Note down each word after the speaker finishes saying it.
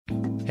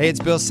Hey, it's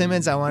Bill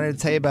Simmons. I wanted to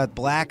tell you about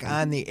Black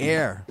on the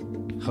Air,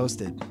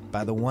 hosted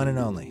by the one and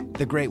only,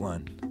 the great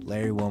one,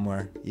 Larry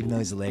Wilmore. Even though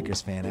he's a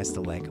Lakers fan, I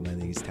still like him. I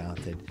think he's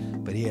talented.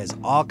 But he has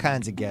all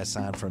kinds of guests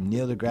on, from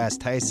Neil deGrasse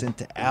Tyson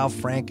to Al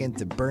Franken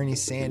to Bernie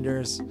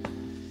Sanders.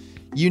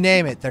 You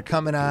name it, they're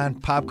coming on.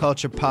 Pop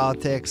culture,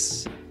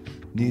 politics,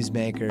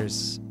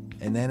 newsmakers.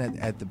 And then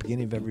at the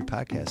beginning of every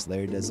podcast,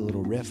 Larry does a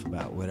little riff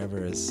about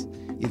whatever is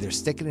either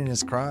sticking in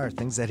his craw or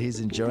things that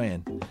he's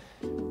enjoying.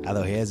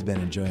 Although he has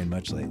been enjoying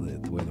much lately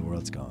the way the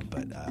world's going.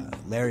 But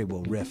Larry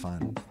will riff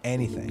on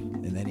anything.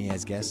 And then he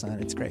has guests on.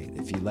 It's great.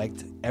 If you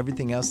liked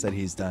everything else that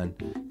he's done,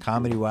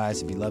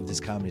 comedy-wise, if you loved his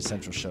Comedy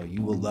Central show,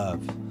 you will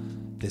love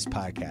this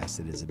podcast.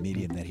 It is a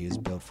medium that he was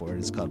built for. It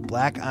is called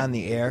Black on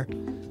the Air,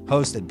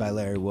 hosted by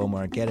Larry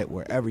Wilmore. Get it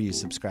wherever you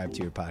subscribe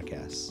to your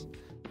podcasts.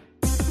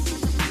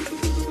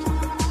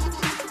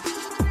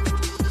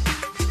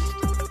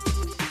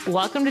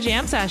 Welcome to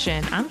Jam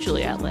Session. I'm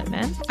Juliette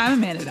Littman. I'm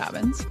Amanda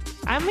Dobbins.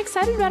 I'm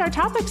excited about our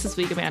topics this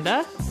week,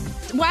 Amanda.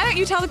 Why don't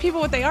you tell the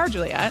people what they are,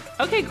 Juliette?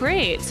 Okay,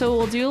 great. So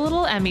we'll do a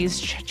little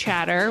Emmys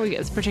chatter.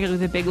 Particularly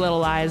the Big Little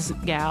Lies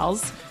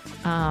gals.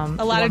 A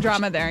lot of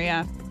drama there,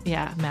 yeah.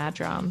 Yeah, mad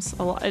drums.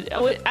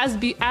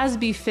 As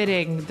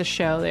befitting the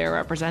show they are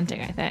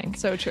representing, I think.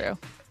 So true.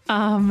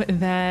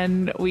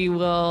 Then we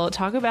will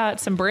talk about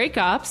some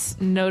breakups,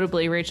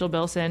 notably Rachel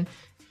Bilson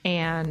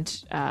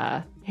and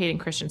Hayden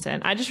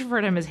Christensen. I just refer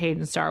to him as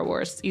Hayden Star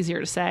Wars. It's easier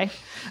to say.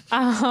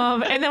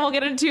 And then we'll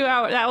get into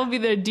that will be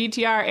the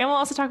DTR. And we'll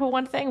also talk about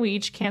one thing we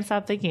each can't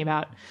stop thinking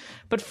about.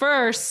 But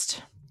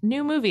first,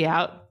 new movie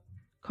out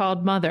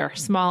called Mother,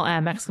 small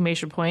m, !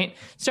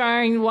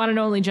 Starring one and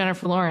only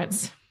Jennifer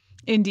Lawrence.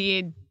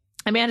 Indeed.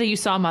 Amanda, you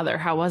saw Mother.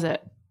 How was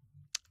it?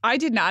 I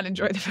did not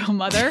enjoy the film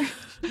Mother.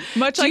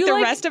 Much like the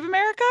rest of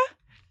America.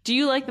 Do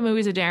you like the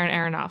movies of Darren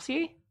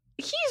Aronofsky?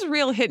 He's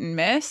real hit and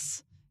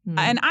miss.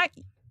 And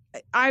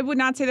I would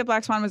not say that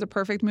Black Swan was a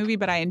perfect movie,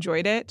 but I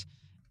enjoyed it.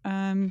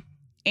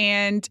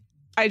 And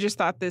I just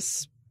thought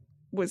this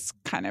was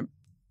kind of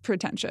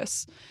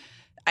pretentious.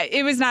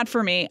 It was not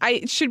for me.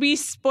 Should we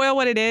spoil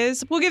what it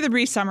is? We'll give the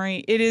brief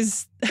summary. It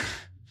is...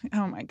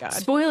 Oh, my God.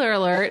 Spoiler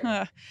alert.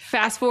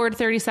 Fast forward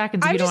 30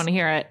 seconds if you don't want to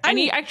hear it.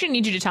 I actually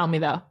need you to tell me,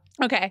 though.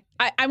 Okay.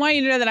 I want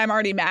you to know that I'm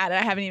already mad.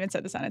 I haven't even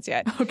said the sentence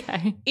yet.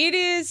 Okay.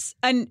 It's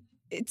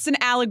an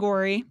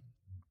allegory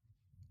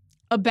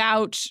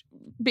about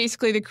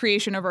basically the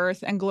creation of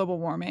Earth and global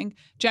warming.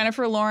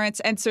 Jennifer Lawrence,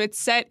 and so it's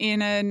set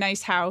in a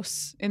nice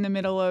house in the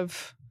middle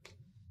of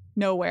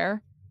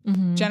nowhere.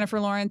 Mm-hmm. Jennifer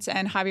Lawrence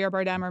and Javier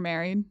Bardem are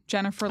married.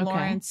 Jennifer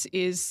Lawrence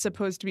is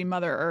supposed to be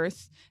Mother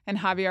Earth, and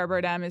Javier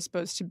Bardem is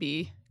supposed to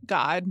be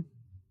God,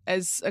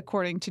 as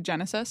according to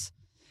Genesis.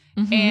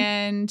 Mm-hmm.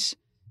 And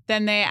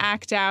then they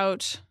act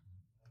out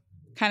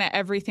kind of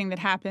everything that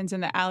happens,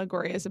 and the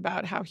allegory is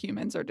about how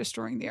humans are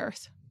destroying the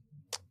Earth.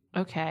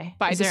 Okay.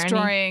 By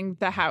destroying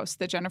the house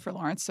that Jennifer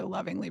Lawrence so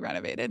lovingly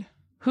renovated.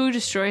 Who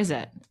destroys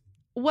it?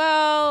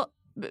 Well,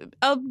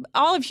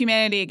 all of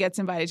humanity gets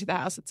invited to the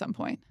house at some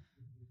point.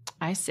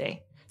 I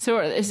see. So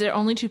is there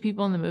only two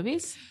people in the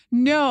movies?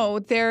 No,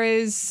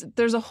 there's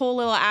a whole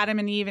little Adam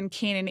and Eve and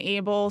Cain and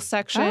Abel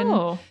section.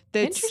 Oh,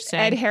 that's interesting.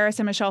 Ed Harris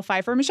and Michelle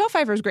Pfeiffer. Michelle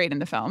Pfeiffer is great in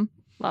the film.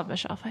 Love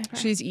Michelle Pfeiffer.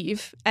 She's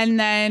Eve. And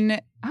then...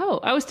 Oh,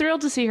 I was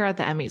thrilled to see her at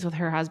the Emmys with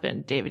her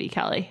husband, David E.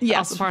 Kelly. Yes.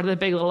 Also part of the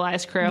Big Little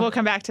Lies crew. We'll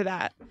come back to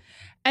that.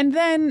 And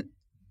then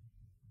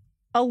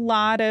a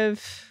lot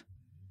of...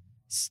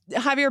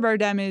 Javier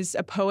Bardem is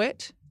a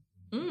poet.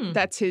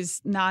 That's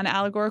his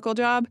non-allegorical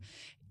job.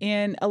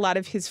 And a lot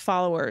of his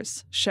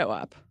followers show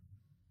up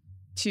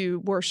to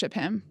worship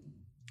him.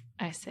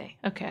 I see.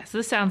 Okay. So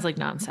this sounds like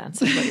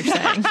nonsense is what you're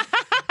saying.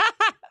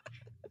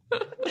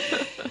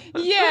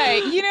 Yeah.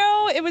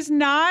 It was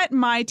not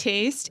my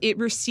taste. It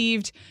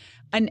received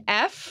an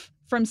F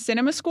from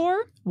CinemaScore.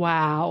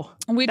 Wow.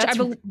 Which that's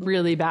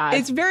really bad.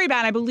 It's very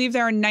bad. I believe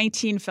there are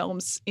 19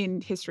 films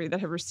in history that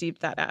have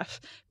received that F.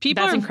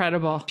 That's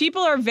incredible.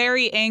 People are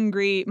very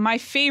angry. My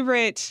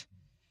favorite...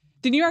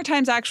 The New York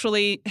Times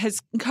actually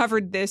has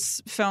covered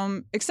this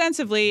film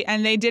extensively,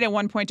 and they did at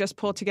one point just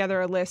pull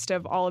together a list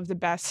of all of the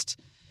best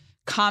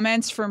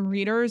comments from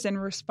readers in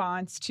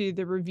response to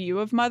the review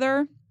of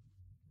Mother.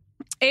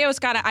 A.O.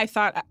 Scott, I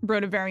thought,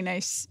 wrote a very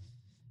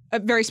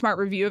smart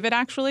review of it,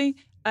 actually.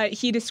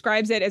 He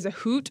describes it as a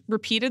hoot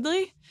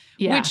repeatedly,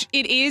 which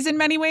it is in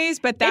many ways,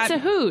 but it's a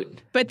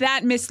hoot. But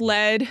that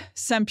misled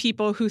some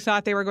people who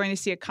thought they were going to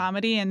see a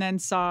comedy and then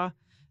saw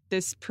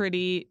this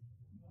pretty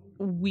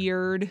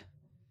weird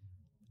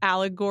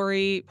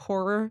allegory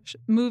horror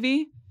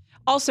movie.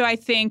 Also, I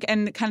think,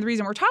 and kind of the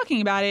reason we're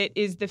talking about it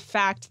is the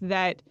fact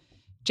that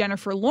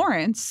Jennifer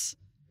Lawrence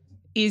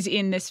is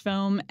in this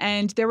film,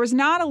 and there was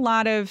not a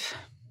lot of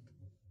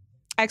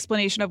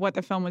explanation of what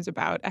the film was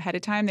about ahead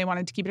of time. They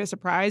wanted to keep it a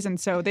surprise, and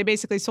so they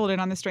basically sold it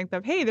on the strength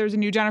of, hey, there's a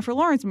new Jennifer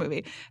Lawrence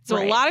movie.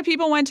 So A lot of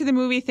people went to the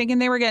movie thinking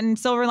they were getting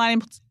Silver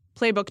Lining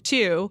Playbook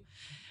 2,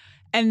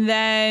 and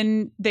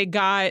then they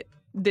got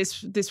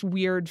this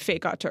weird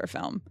fake auteur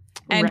film.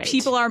 And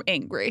people are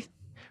angry.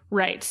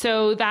 Right.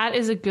 So that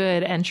is a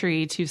good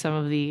entry to some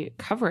of the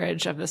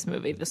coverage of this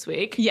movie this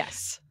week.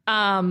 Yes.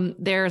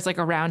 There's like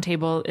a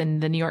roundtable in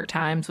the New York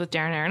Times with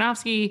Darren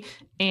Aronofsky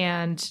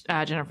and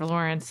Jennifer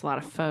Lawrence. A lot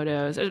of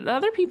photos. There's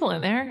other people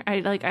in there.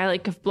 I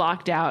have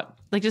blocked out.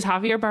 Like, does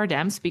Javier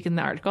Bardem speak in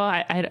the article?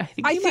 I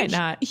think he might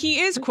not. He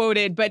is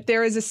quoted, but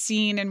there is a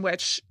scene in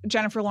which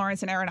Jennifer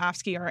Lawrence and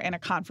Aronofsky are in a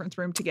conference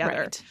room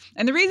together. Right.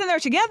 And the reason they're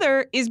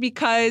together is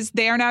because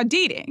they are now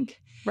dating.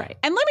 Right.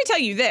 And let me tell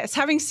you this,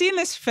 having seen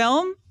this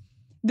film,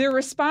 their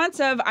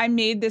response of, I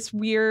made this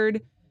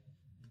weird,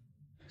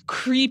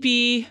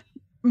 creepy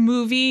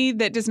movie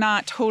that does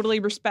not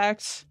totally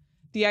respect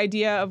the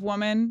idea of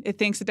woman. It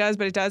thinks it does,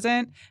 but it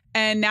doesn't.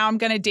 And now I'm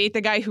going to date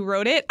the guy who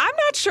wrote it. I'm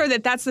not sure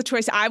that that's the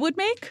choice I would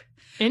make.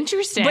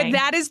 Interesting. But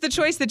that is the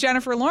choice that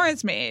Jennifer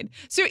Lawrence made.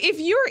 So if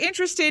you're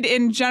interested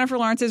in Jennifer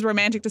Lawrence's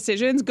romantic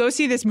decisions, go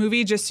see this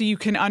movie just so you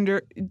can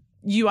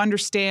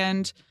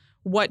understand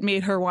what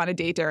made her want to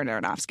date Darren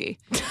Aronofsky.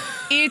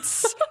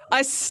 It's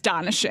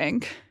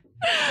astonishing.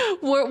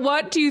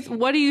 What do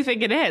you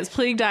think it is?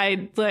 Please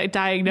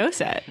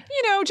diagnose it.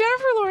 You know,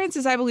 Jennifer Lawrence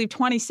is, I believe,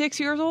 26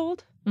 years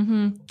old.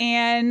 Mm-hmm.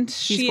 And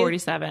she's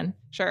 47.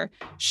 Sure.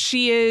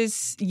 She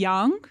is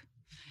young.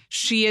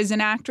 She is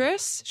an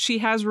actress. She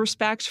has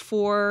respect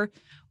for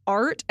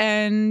art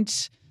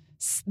and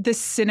the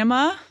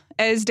cinema,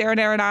 as Darren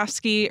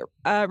Aronofsky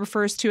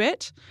refers to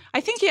it.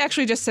 I think he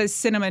actually just says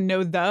cinema,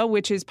 no the,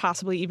 which is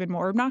possibly even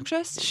more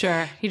obnoxious.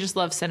 Sure. He just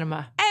loves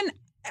cinema. And,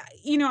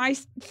 you know, I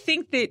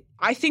think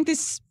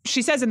this,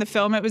 she says in the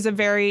film,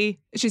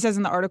 she says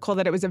in the article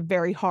that it was a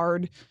very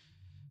hard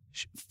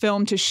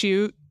film to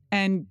shoot.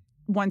 And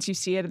once you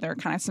see it, and there are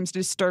kind of some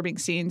disturbing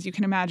scenes, you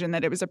can imagine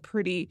that it was a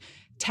pretty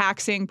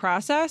taxing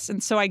process.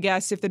 And so I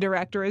guess if the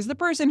director is the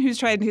person who's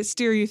trying to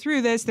steer you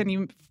through this, then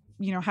you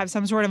have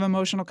some sort of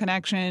emotional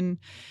connection,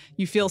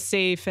 you feel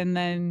safe, and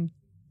then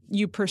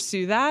you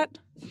pursue that.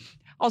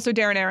 Also,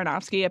 Darren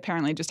Aronofsky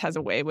apparently just has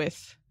a way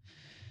with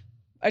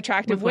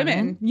attractive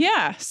women.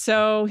 Yeah.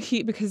 So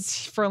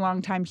because for a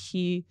long time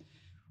he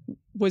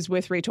was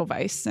with Rachel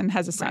Weisz and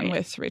has a son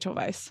with Rachel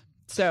Weisz.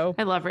 So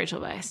I love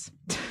Rachel Weisz.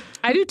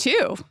 I do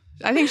too.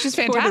 I think she's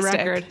fantastic. For the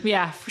record.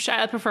 Yeah.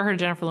 I prefer her to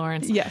Jennifer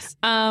Lawrence. Yes.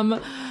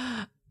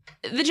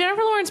 The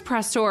Jennifer Lawrence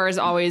press tour is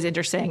always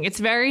interesting. It's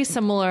very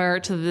similar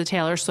to the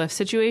Taylor Swift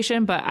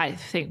situation, but I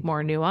think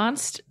more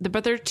nuanced.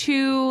 But they're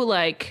two,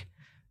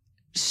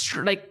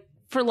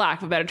 for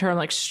lack of a better term,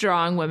 like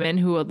strong women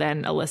who will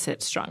then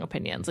elicit strong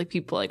opinions. Like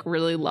people like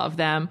really love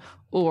them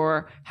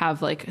or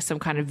have like some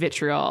kind of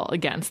vitriol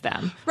against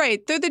them.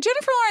 Right. The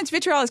Jennifer Lawrence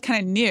vitriol is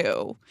kind of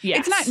new. Yes.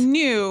 It's not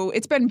new.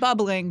 It's been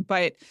bubbling.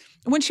 But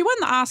when she won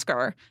the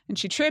Oscar and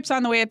she trips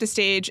on the way up the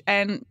stage,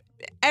 and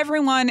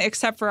everyone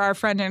except for our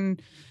friend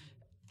and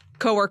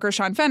coworker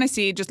Sean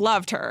Fennessy just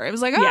loved her. It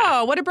was like,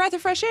 oh, what a breath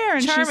of fresh air.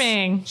 And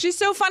charming. She's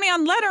so funny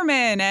on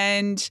Letterman,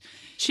 and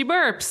she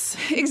burps.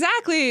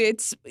 Exactly.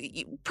 It's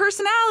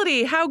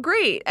personality. How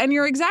great. And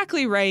you're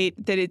exactly right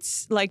that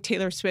it's like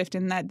Taylor Swift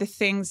in that the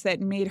things that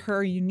made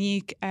her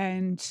unique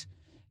and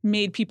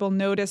made people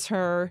notice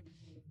her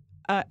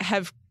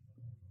have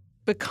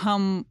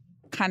become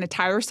kind of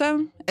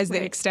tiresome as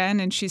they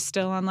extend. And she's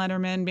still on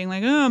Letterman being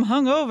like, oh, I'm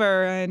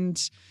hungover,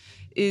 and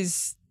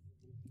is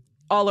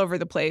all over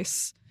the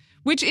place,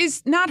 which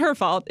is not her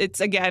fault.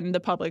 It's, again, the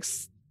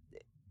public's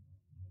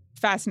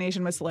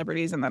fascination with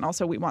celebrities, and then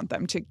also we want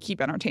them to keep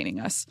entertaining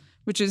us,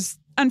 which is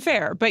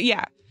unfair. But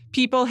yeah,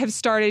 people have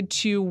started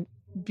to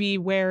be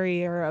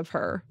warier of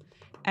her.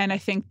 And I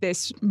think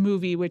this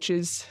movie, which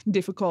is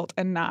difficult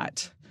and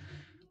not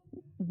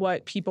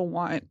what people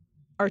want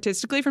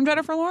artistically from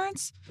Jennifer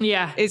Lawrence,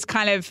 is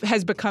kind of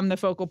has become the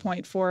focal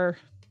point for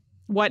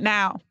what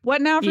now? What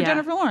now for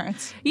Jennifer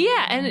Lawrence?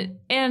 Yeah,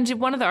 and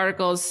one of the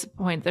articles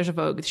there's a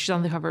Vogue. She's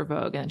on the cover of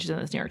Vogue, and she's in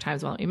this New York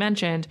Times one that you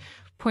mentioned.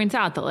 Points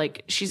out that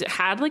like she's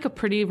had like a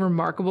pretty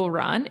remarkable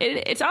run.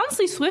 It's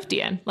honestly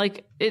Swiftian.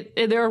 Like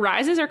their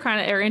rises are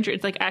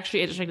it's like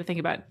actually interesting to think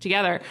about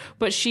together.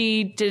 But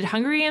she did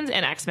Hunger Games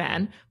and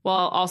X-Men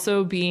while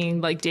also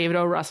being like David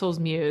O. Russell's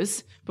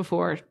muse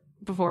before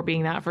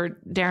being that for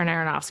Darren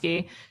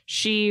Aronofsky.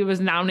 She was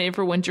nominated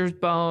for Winter's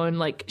Bone.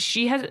 Like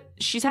she's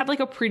had like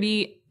a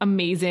pretty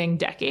amazing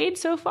decade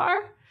so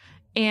far.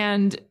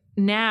 And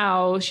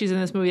now she's in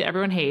this movie that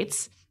everyone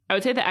hates. I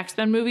would say the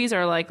X-Men movies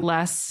are like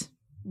less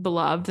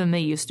beloved than they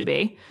used to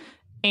be.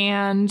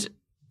 And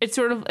it's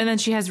sort of, and then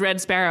she has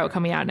Red Sparrow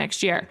coming out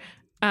next year,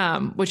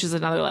 which is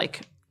another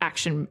like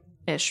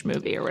action-ish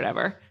movie or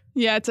whatever.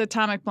 Yeah, it's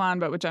Atomic Blonde,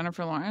 but with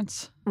Jennifer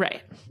Lawrence.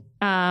 Right.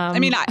 I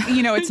mean,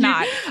 it's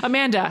not.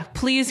 Amanda,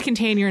 please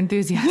contain your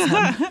enthusiasm.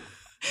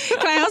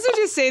 Can I also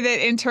just say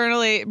that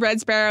internally, Red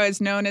Sparrow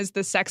is known as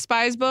the Sex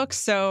Spies book,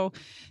 so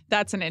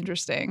that's an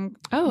interesting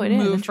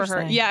move for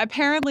her. Yeah,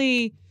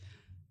 apparently,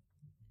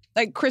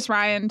 like Chris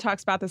Ryan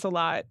talks about this a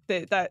lot,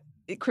 that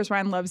Chris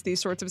Ryan loves these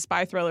sorts of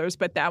spy thrillers,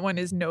 but that one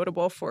is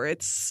notable for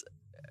its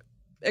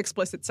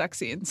explicit sex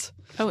scenes.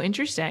 Oh,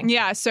 interesting.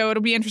 Yeah, so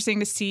it'll be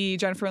interesting to see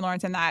Jennifer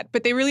Lawrence in that.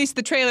 But they released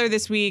the trailer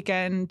this week,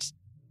 and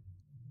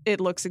it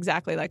looks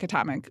exactly like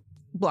Atomic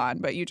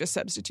blonde, but you just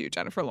substitute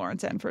Jennifer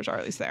Lawrence in for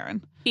Charlize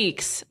Theron.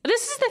 Eeks.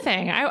 This is the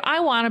thing. I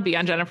want to be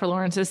on Jennifer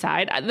Lawrence's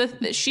side.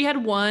 She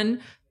had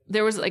one.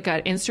 There was like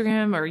an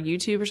Instagram or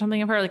YouTube or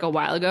something of her like a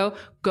while ago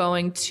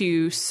going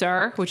to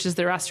Sir, which is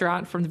the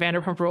restaurant from the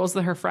Vanderpump Rules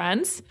with her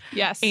friends.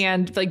 Yes.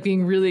 And like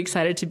being really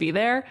excited to be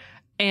there.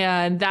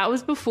 And that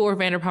was before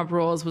Vanderpump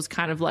Rules was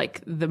kind of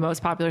like the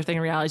most popular thing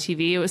in reality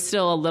TV. It was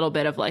still a little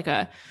bit of like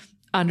a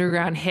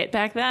underground hit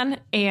back then.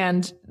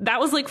 And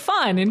that was like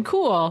fun and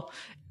cool.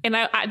 And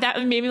I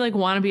that made me like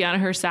want to be on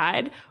her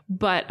side.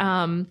 But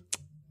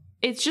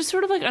it's just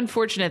sort of like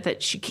unfortunate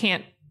that she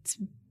can't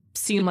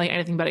seem like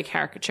anything but a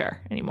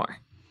caricature anymore.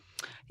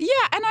 Yeah.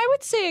 And I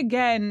would say,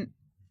 again,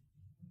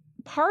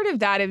 part of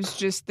that is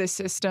just the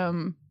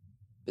system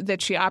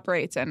that she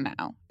operates in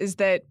now, is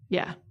that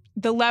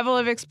the level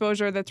of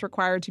exposure that's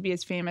required to be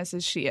as famous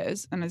as she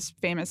is, and as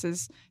famous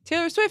as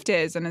Taylor Swift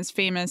is, and as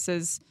famous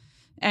as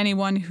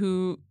anyone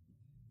who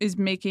is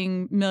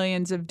making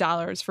millions of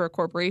dollars for a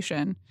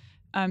corporation.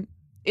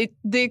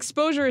 The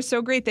exposure is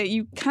so great that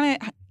you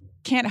kind of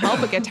can't help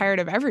but get tired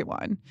of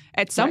everyone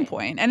at some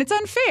point. And it's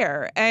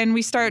unfair. And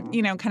we start,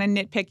 kind of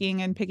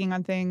nitpicking and picking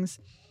on things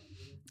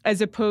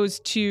as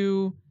opposed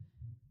to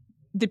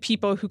the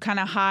people who kind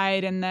of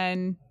hide and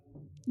then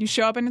you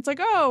show up and it's like,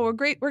 oh, we're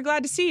great. We're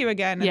glad to see you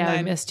again. Yeah, and then,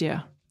 I missed you.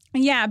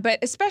 Yeah, but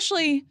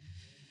especially,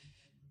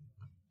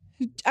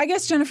 I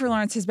guess Jennifer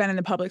Lawrence has been in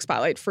the public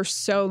spotlight for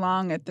so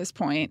long at this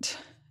point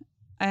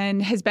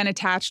and has been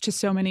attached to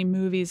so many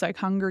movies like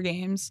Hunger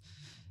Games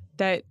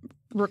that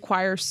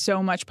require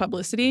so much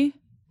publicity.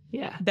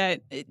 Yeah.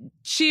 That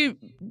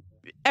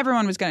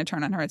everyone was going to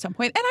turn on her at some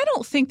point. And I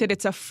don't think that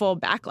it's a full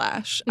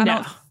backlash.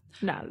 No,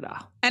 not at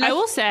all. And I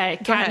will say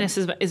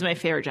Katniss is my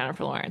favorite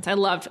Jennifer Lawrence. I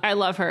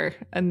love her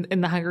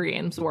in the Hunger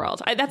Games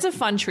world. That's a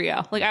fun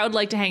trio. Like I would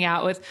like to hang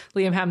out with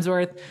Liam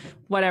Hemsworth,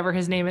 whatever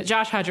his name is,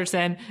 Josh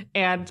Hutcherson,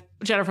 and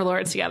Jennifer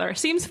Lawrence together.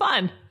 Seems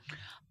fun.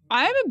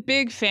 I'm a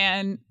big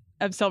fan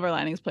of Silver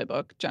Linings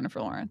Playbook,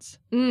 Jennifer Lawrence.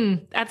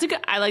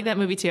 I like that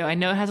movie too. I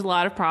know it has a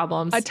lot of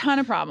problems. A ton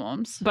of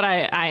problems. But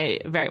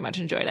I very much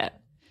enjoyed it.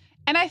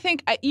 And I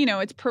think,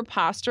 it's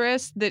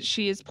preposterous that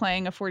she is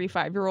playing a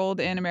 45-year-old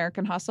in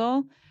American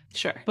Hustle.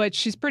 Sure. But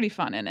she's pretty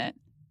fun in it.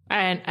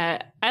 And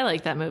I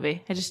like that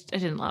movie. I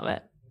didn't love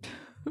it.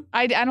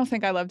 I don't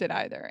think I loved it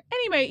either.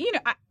 Anyway,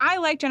 I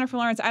like Jennifer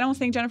Lawrence. I don't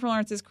think Jennifer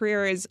Lawrence's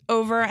career is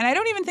over. And I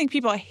don't even think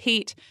people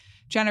hate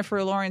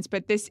Jennifer Lawrence.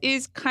 But this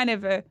is kind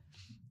of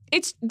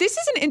this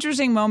is an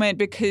interesting moment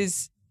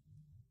because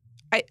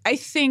I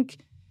think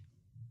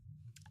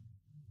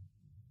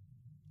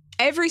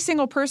every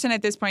single person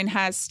at this point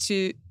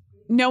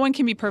no one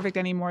can be perfect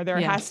anymore. There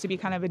has to be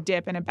kind of a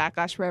dip and a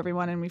backlash for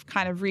everyone. And we've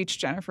kind of reached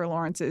Jennifer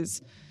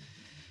Lawrence's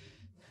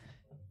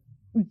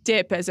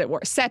dip, as it were.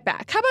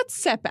 Setback. How about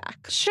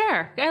setback?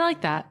 Sure. I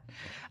like that.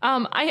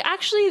 I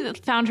actually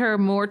found her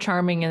more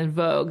charming in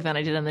Vogue than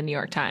I did in the New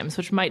York Times,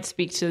 which might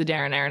speak to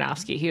Darren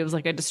Aronofsky. He was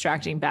like a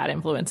distracting bad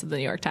influence of the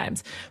New York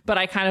Times. But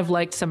I kind of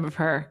liked some of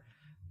her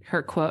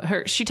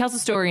quote. She tells a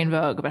story in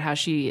Vogue about how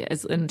she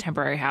is in a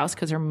temporary house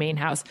because her main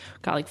house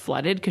got like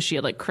flooded because she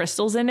had like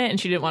crystals in it and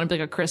she didn't want to be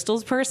like a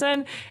crystals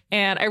person.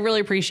 And I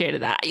really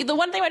appreciated that. The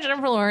one thing about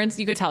Jennifer Lawrence,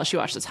 you could tell she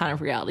watched a ton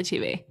of reality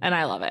TV, and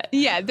I love it.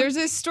 Yeah, there's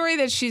this story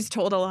that she's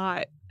told a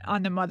lot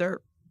on the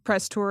Mother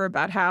press tour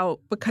about how,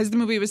 because the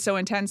movie was so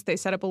intense, they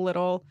set up a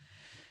little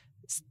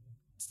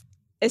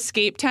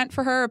escape tent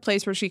for her, a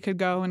place where she could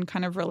go and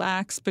kind of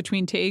relax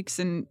between takes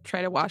and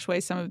try to wash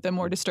away some of the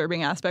more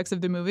disturbing aspects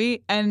of the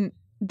movie. And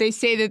they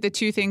say that the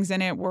two things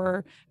in it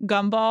were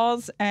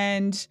gumballs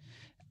and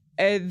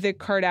the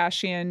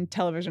Kardashian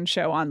television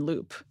show on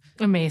loop.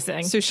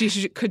 Amazing. So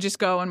she could just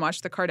go and watch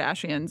the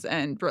Kardashians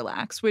and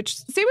relax, which,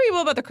 say what you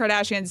will about the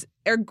Kardashians,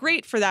 are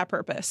great for that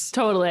purpose.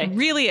 Totally. It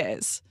really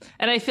is.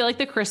 And I feel like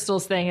the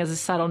crystals thing is a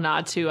subtle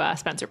nod to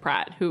Spencer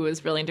Pratt, who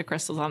was really into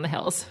crystals on the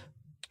hills.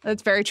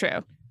 That's very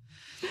true.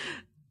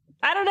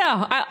 I don't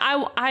know.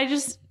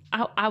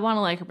 I want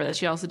to like her for this.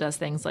 She also does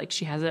things like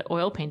she has an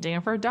oil painting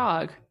of her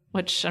dog,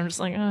 which I'm just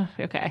like, oh,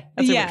 okay.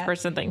 That's a rich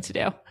person thing to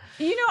do.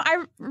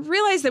 I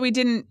realized that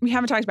we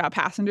haven't talked about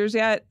Passengers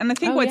yet. And I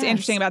think what's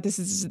interesting about this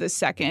is the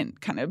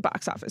second kind of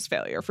box office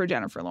failure for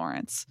Jennifer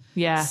Lawrence.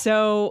 Yeah.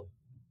 So,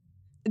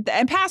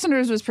 and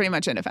Passengers was pretty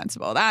much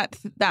indefensible. That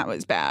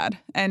was bad.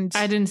 And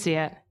I didn't see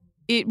it.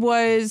 It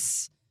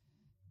was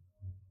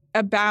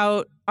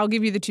about, I'll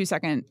give you the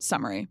 2-second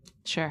summary.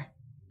 Sure.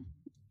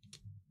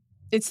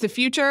 It's the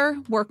future.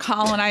 We're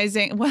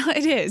colonizing. Well,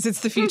 it is. It's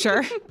the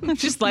future. I'm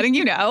just letting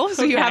you know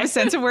so you have a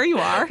sense of where you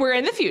are. We're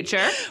in the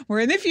future.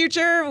 We're in the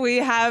future. We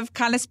have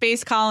kind of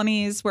space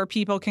colonies where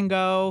people can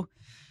go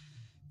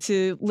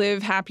to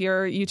live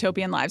happier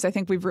utopian lives. I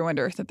think we've ruined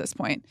Earth at this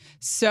point.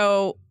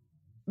 So,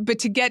 but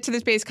to get to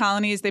the space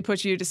colonies, they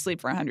put you to sleep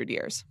for 100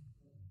 years.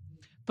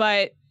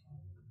 But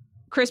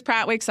Chris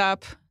Pratt wakes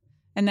up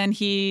and then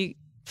he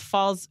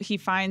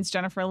finds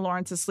Jennifer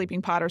Lawrence's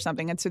sleeping pod or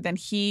something. And so then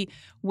he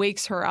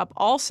wakes her up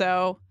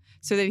also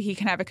so that he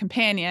can have a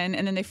companion.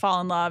 And then they fall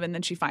in love. And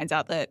then she finds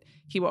out that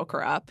he woke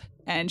her up.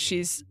 And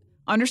she's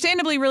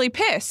understandably really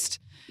pissed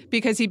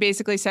because he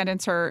basically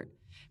sentenced her.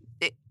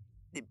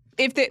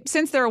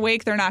 Since they're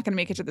awake, they're not going to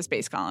make it to the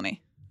space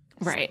colony.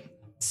 Right.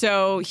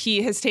 So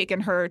he has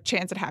taken her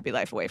chance at happy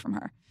life away from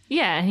her.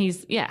 Yeah,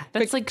 and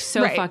that's like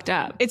so fucked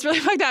up. It's really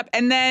fucked up.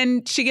 And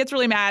then she gets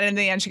really mad, and in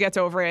the end she gets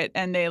over it,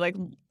 and they like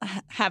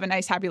have a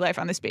nice happy life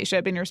on the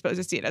spaceship, and you're supposed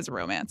to see it as a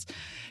romance.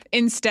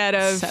 Instead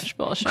of such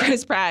bullshit.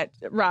 Chris Pratt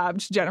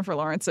robbed Jennifer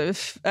Lawrence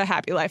of a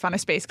happy life on a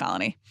space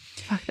colony.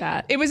 Fuck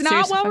that. It was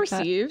not well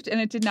received,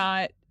 and it did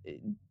not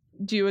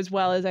do as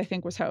well as I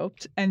think was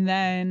hoped. And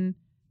then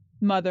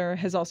Mother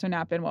has also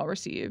not been well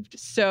received.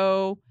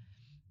 So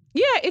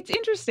yeah, it's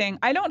interesting.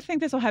 I don't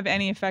think this will have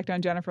any effect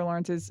on Jennifer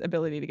Lawrence's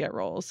ability to get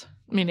roles.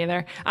 Me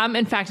neither.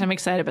 In fact, I'm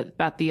excited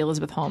about the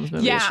Elizabeth Holmes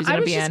movie. Yeah, she's gonna I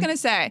was just going to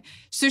say.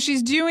 So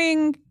she's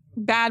doing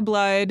Bad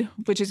Blood,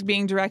 which is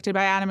being directed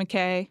by Adam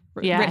McKay.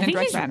 Yeah, written and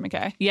directed by Adam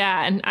McKay.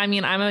 Yeah, and I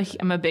mean,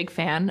 I'm a big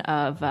fan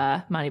of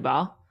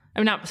Moneyball.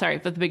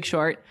 But The Big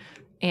Short.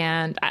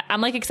 And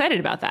I'm like excited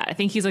about that. I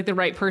think he's like the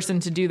right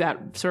person to do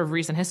that sort of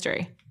recent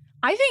history.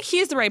 I think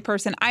he's the right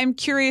person. I'm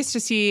curious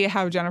to see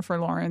how Jennifer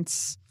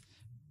Lawrence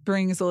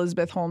brings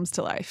Elizabeth Holmes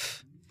to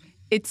life.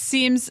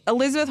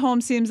 Elizabeth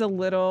Holmes seems a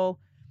little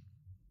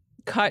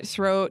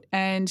cutthroat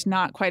and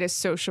not quite as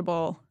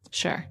sociable.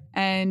 Sure.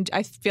 And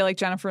I feel like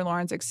Jennifer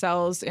Lawrence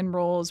excels in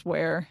roles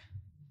where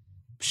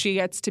she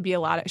gets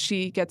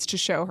to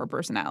show her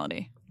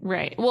personality.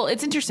 Right. Well,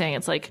 it's interesting.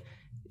 It's like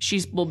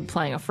she's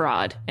playing a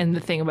fraud. And the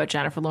thing about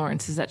Jennifer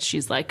Lawrence is that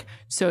she's like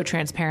so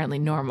transparently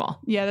normal.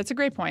 Yeah, that's a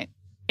great point.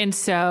 And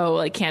so,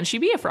 like, can she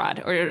be a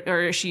fraud,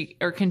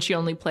 or can she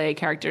only play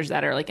characters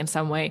that are like in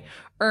some way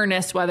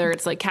earnest, whether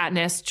it's like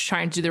Katniss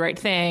trying to do the right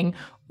thing,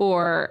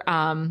 or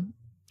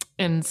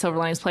in Silver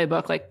Linings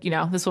Playbook, like, you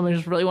know, this woman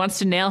just really wants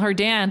to nail her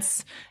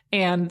dance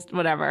and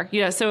whatever.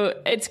 Yeah, so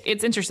it's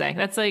interesting.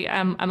 That's like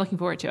I'm looking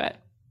forward to it.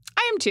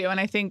 I am too, and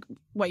I think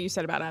what you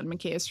said about Adam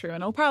McKay is true,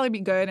 and it'll probably be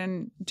good,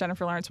 and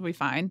Jennifer Lawrence will be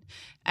fine.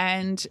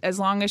 And as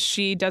long as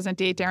she doesn't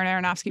date Darren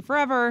Aronofsky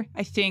forever,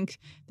 I think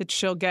that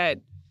she'll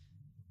get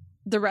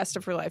the rest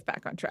of her life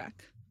back on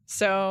track.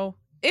 So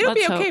it'll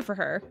be okay for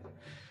her.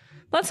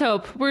 Let's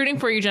hope. We're rooting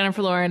for you,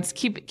 Jennifer Lawrence.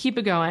 Keep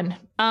it going.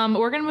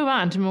 We're going to move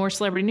on to more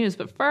celebrity news,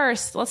 but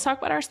first, let's talk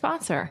about our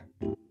sponsor.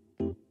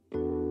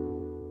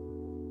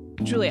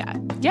 Juliet.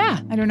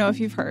 Yeah. I don't know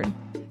if you've heard.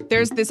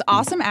 There's this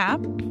awesome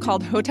app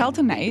called Hotel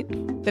Tonight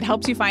that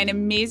helps you find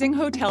amazing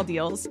hotel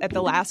deals at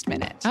the last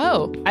minute.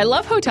 Oh, I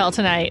love Hotel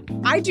Tonight.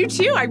 I do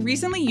too. I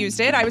recently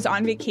used it. I was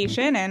on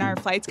vacation and our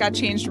flights got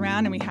changed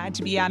around and we had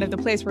to be out of the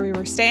place where we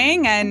were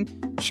staying.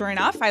 And sure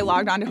enough, I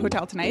logged on to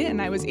Hotel Tonight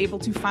and I was able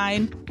to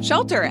find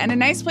shelter and a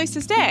nice place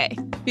to stay.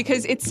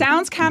 Because it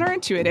sounds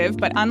counterintuitive,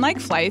 but unlike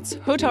flights,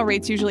 hotel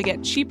rates usually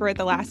get cheaper at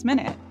the last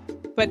minute.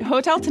 But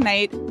Hotel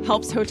Tonight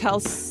helps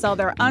hotels sell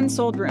their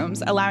unsold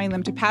rooms, allowing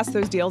them to pass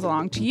those deals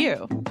along to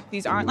you.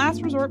 These aren't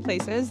last resort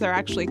places. They're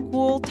actually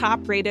cool,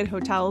 top-rated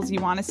hotels you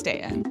want to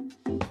stay in.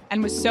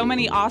 And with so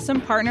many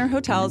awesome partner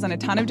hotels in a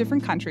ton of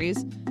different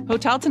countries,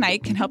 Hotel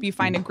Tonight can help you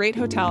find a great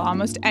hotel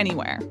almost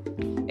anywhere.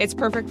 It's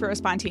perfect for a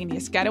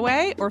spontaneous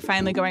getaway, or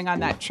finally going on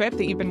that trip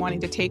that you've been wanting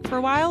to take for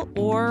a while,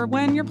 or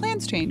when your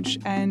plans change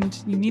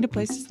and you need a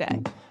place to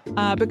stay.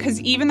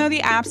 Because even though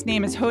the app's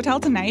name is Hotel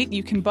Tonight,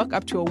 you can book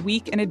up to a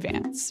week in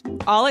advance.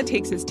 All it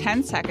takes is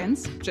 10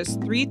 seconds,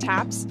 just 3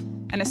 taps,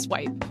 and a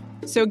swipe.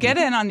 So get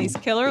in on these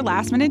killer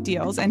last-minute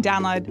deals and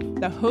download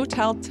the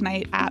Hotel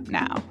Tonight app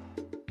now.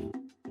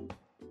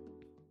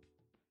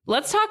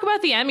 Let's talk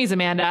about the Emmys,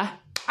 Amanda.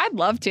 I'd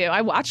love to.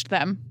 I watched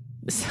them.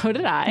 So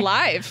did I.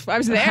 Live. I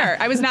was there.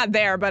 I was not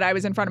there, but I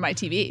was in front of my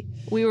TV.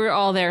 We were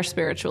all there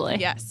spiritually.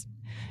 Yes.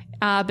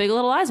 Big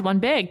Little Lies won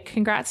big.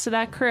 Congrats to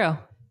that crew.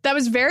 That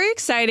was very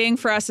exciting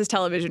for us as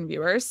television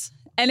viewers.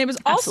 And it was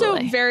also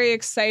Absolutely. very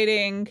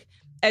exciting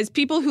as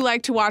people who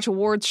like to watch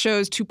awards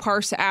shows to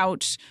parse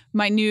out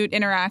minute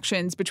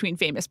interactions between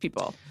famous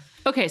people.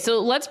 Okay, so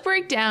let's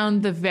break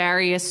down the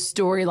various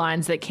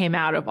storylines that came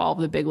out of all of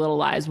the Big Little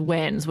Lies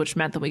wins, which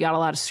meant that we got a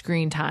lot of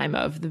screen time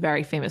of the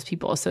very famous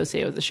people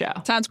associated with the show.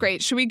 Sounds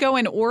great. Should we go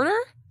in order?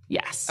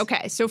 Yes.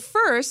 Okay, so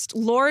first,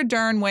 Laura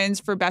Dern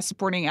wins for Best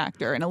Supporting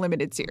Actor in a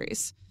limited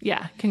series.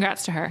 Yeah,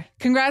 congrats to her.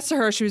 Congrats to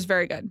her. She was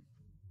very good.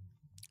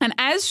 And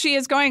as she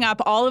is going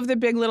up, all of the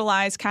Big Little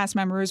Lies cast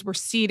members were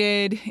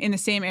seated in the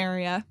same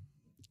area,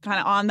 kind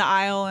of on the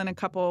aisle and a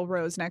couple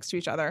rows next to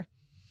each other.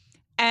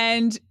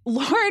 And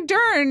Laura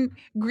Dern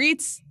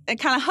greets and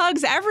kind of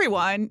hugs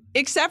everyone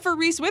except for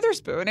Reese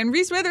Witherspoon. And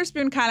Reese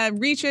Witherspoon kind of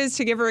reaches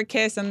to give her a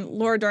kiss, and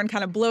Laura Dern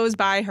kind of blows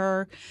by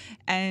her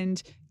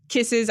and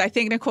kisses, I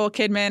think, Nicole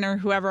Kidman or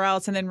whoever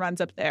else, and then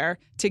runs up there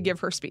to give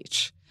her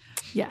speech.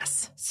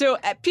 Yes. So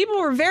people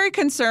were very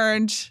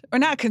concerned, or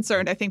not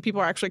concerned, I think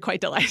people were actually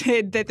quite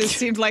delighted that this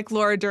seemed like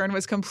Laura Dern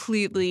was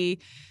completely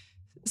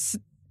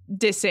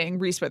dissing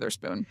Reese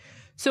Witherspoon.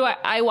 So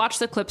I watched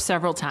the clip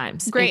several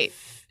times. Great.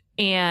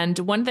 And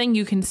one thing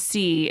you can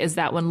see is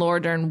that when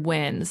Laura Dern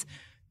wins,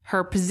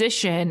 her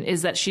position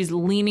is that she's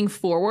leaning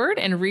forward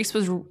and Reese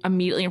was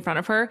immediately in front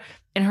of her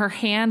and her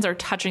hands are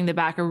touching the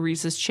back of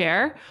Reese's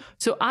chair.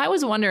 So I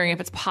was wondering if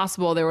it's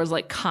possible there was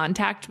like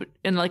contact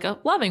in like a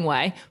loving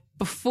way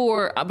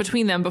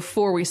between them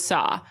before we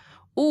saw,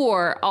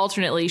 or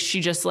alternately she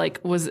just like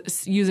was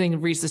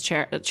using Reese's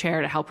chair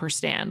to help her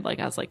stand like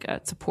as like a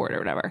support or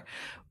whatever.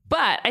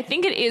 But I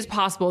think it is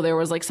possible there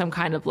was like some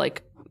kind of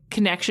like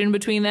connection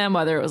between them,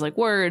 whether it was like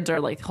words or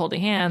like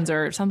holding hands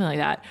or something like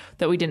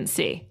that we didn't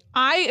see.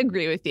 I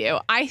agree with you.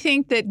 I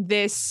think that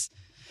this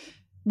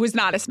was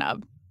not a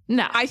snub.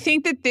 No. I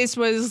think that this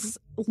was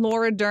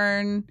Laura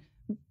Dern,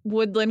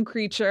 woodland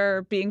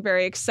creature, being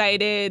very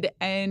excited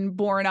and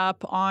borne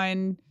up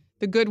on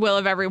the goodwill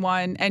of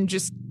everyone and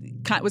just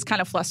was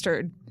kind of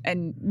flustered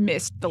and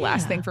missed the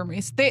last thing from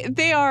Reese.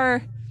 They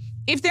are,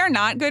 if they're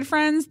not good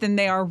friends, then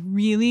they are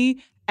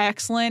really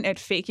excellent at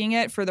faking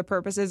it for the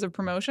purposes of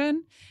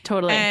promotion.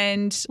 Totally.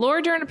 And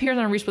Laura Dern appears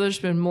on Reese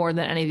Witherspoon more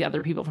than any of the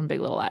other people from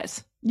Big Little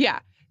Lies. yeah.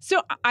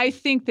 So I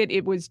think that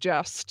it was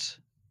just,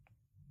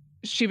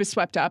 she was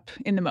swept up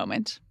in the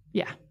moment.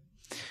 Yeah.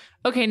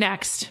 Okay,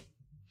 next.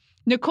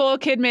 Nicole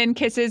Kidman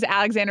kisses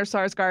Alexander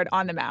Skarsgård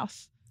on the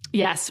mouth.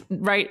 Yes,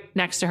 right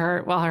next to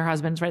her while her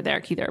husband's right there,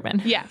 Keith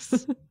Urban.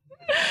 Yes.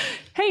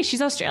 Hey,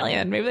 she's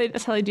Australian. Maybe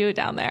that's how they do it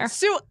down there.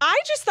 So I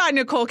just thought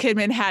Nicole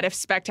Kidman had a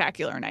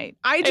spectacular night.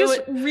 What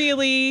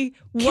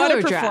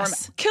a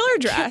performance. Killer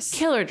dress.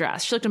 Killer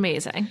dress. She looked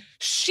amazing.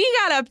 She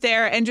got up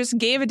there and just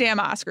gave a damn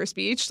Oscar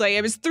speech. Like,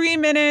 it was 3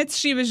 minutes.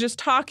 She was just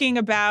talking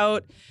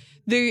about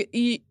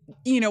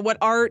what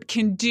art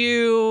can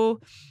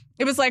do.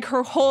 It was like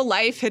her whole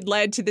life had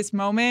led to this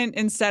moment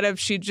instead of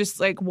she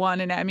just like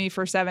won an Emmy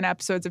for 7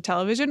 episodes of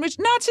television, which,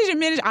 not to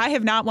diminish, I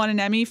have not won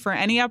an Emmy for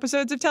any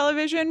episodes of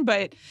television,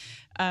 but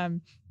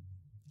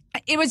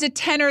it was a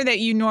tenor that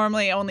you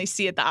normally only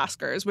see at the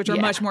Oscars, which are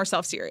much more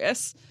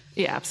self-serious.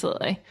 Yeah,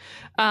 absolutely.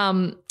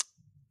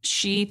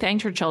 She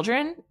thanked her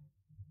children.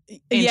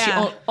 And she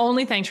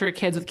only thanked her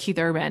kids with Keith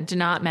Urban, did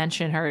not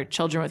mention her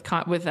children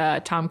with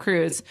Tom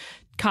Cruise.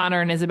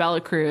 Connor and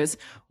Isabella Cruz,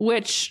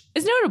 which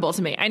is notable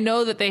to me. I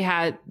know that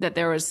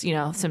there was,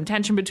 some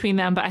tension between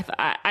them, but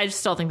I just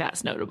still think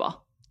that's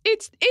notable.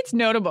 It's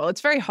notable. It's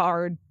very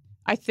hard.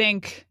 I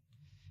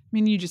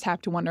mean, you just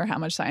have to wonder how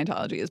much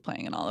Scientology is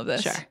playing in all of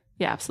this. Sure.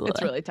 Yeah, absolutely.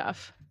 It's really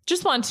tough.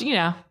 Just want to,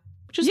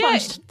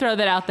 want to throw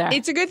that out there.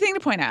 It's a good thing to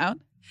point out.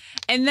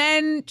 And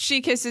then she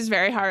kisses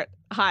very hot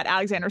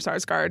Alexander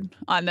Skarsgård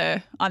on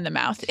the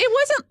mouth. It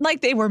wasn't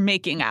like they were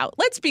making out.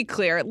 Let's be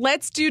clear.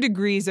 Let's do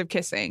degrees of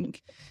kissing.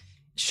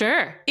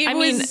 Sure. It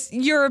was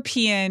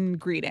European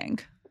greeting.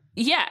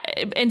 Yeah.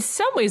 In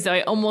some ways, though,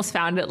 I almost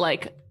found it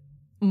like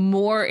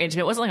more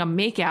intimate. It wasn't like a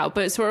makeout,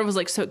 but it sort of was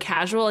like so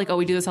casual, like, oh,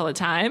 we do this all the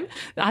time.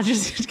 I'm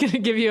just going to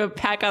give you a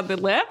peck on the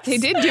lips. They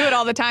did do it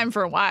all the time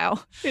for a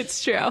while.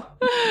 It's true.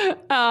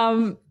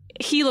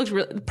 He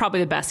looked probably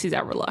the best he's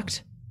ever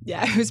looked.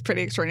 Yeah, it was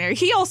pretty extraordinary.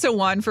 He also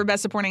won for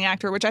Best Supporting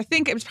Actor, which I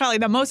think it was probably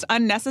the most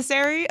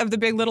unnecessary of the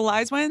Big Little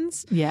Lies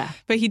wins. Yeah.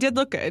 But he did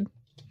look good.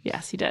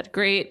 Yes, he did.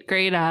 Great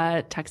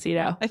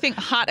tuxedo. I think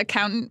hot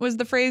accountant was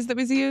the phrase that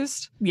was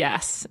used.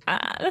 Yes.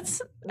 I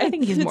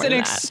think he's more than that.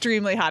 It's an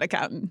extremely hot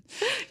accountant.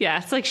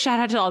 Yeah, it's like shout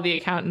out to all the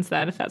accountants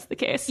then, if that's the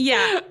case.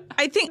 Yeah.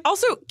 I think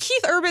also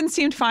Keith Urban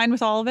seemed fine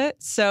with all of it,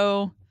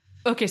 so.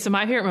 Okay, so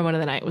my favorite moment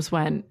of the night was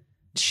when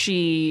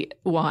she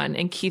won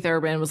and Keith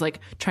Urban was like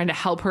trying to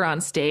help her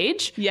on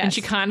stage. Yes. And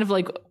she kind of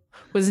like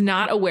was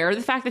not aware of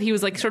the fact that he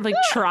was like sort of like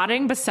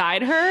trotting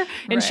beside her,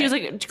 and she was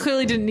like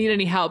clearly didn't need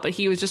any help, but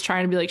he was just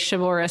trying to be like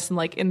chivalrous and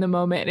like in the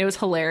moment, and it was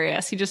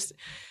hilarious.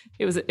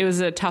 It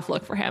was a tough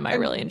look for him. I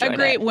really enjoyed it. A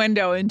great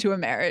window into a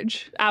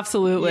marriage.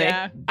 Absolutely.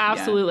 Yeah.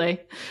 Absolutely.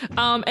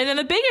 Yeah. And then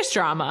the biggest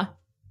drama.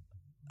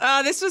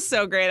 Oh, this was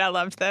so great. I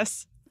loved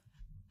this.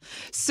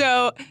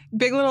 So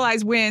Big Little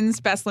Lies wins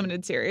Best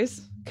Limited Series.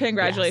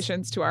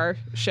 Congratulations to our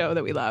show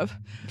that we love.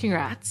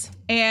 Congrats.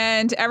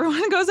 And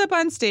everyone goes up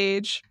on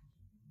stage.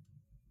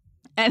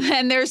 And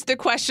then there's the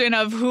question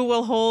of who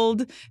will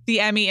hold the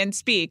Emmy and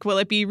speak. Will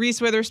it be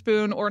Reese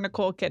Witherspoon or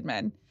Nicole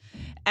Kidman?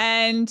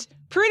 And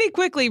pretty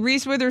quickly,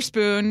 Reese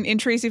Witherspoon in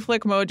Tracy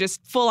Flick mode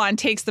just full on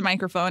takes the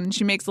microphone. And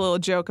she makes a little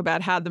joke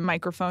about how the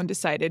microphone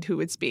decided who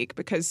would speak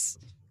because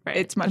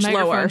it's much lower.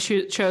 The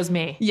microphone chose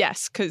me.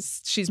 Yes,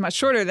 because she's much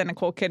shorter than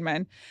Nicole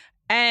Kidman.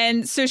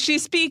 And so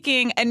she's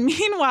speaking. And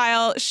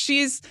meanwhile,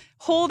 she's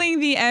holding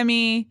the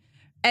Emmy.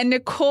 And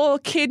Nicole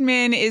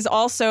Kidman is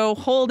also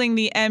holding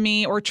the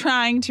Emmy, or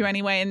trying to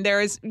anyway. And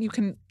you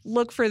can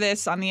look for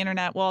this on the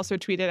internet. We'll also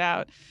tweet it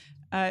out.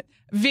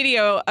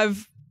 Video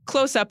of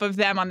close-up of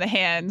them on the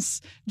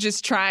hands,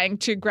 just trying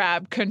to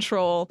grab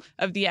control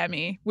of the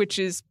Emmy, which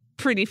is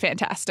pretty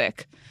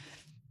fantastic.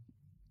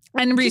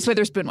 And Reese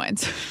Witherspoon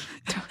wins.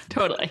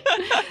 Totally.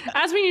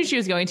 As we knew she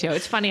was going to.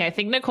 It's funny. I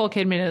think Nicole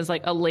Kidman is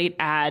like a late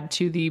add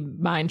to the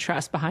brain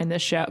trust behind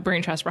this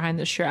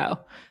show.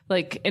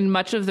 Like in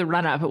much of the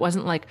run up, it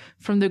wasn't like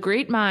from the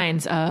great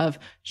minds of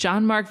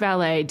Jean-Marc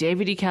Vallée,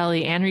 David E.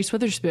 Kelley, and Reese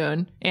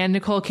Witherspoon and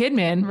Nicole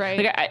Kidman. Right.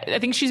 Like I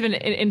think she's been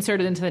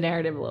inserted into the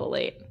narrative a little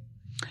late.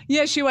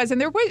 Yeah, she was.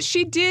 And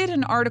she did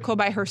an article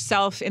by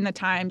herself in the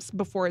Times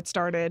before it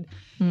started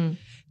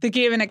that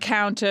gave an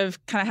account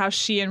of kind of how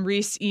she and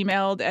Reese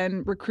emailed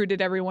and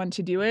recruited everyone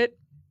to do it.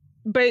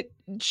 But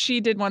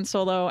she did one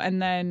solo,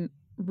 and then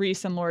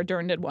Reese and Laura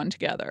Dern did one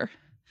together.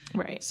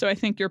 Right. So I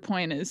think your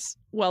point is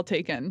well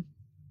taken.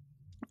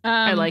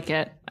 I like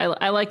it.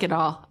 I like it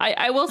all.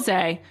 I will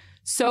say,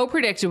 so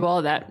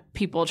predictable that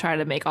people try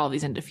to make all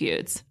these into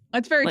feuds.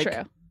 That's very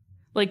true.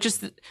 Like,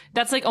 just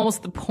that's like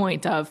almost the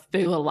point of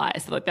Big Little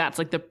Lies. Like, that's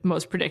like the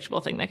most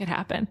predictable thing that could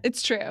happen.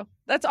 It's true.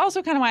 That's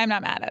also kind of why I'm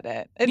not mad at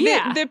it.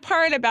 Yeah. The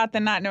part about the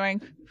not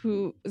knowing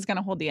who is going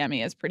to hold the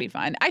Emmy is pretty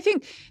fun. I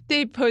think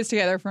they posed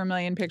together for a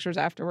million pictures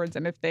afterwards,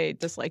 and if they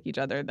dislike each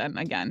other, then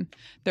again,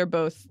 they're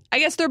both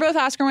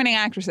Oscar-winning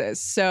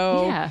actresses,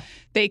 so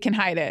they can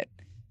hide it.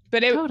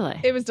 But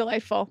it was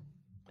delightful.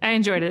 I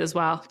enjoyed it as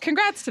well.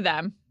 Congrats to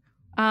them.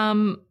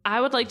 I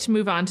would like to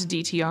move on to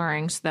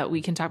DTRing so that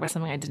we can talk about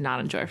something I did not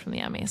enjoy from the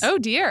Emmys. Oh,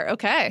 dear.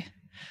 Okay.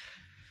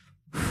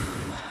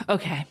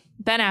 Okay.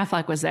 Ben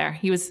Affleck was there.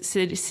 He was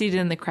seated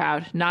in the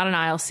crowd, not an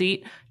aisle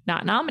seat,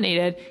 not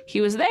nominated.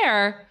 He was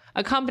there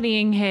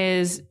accompanying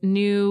his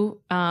new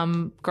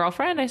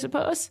girlfriend, I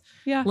suppose.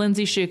 Yeah.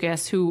 Lindsay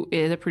Shookus, who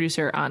is a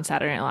producer on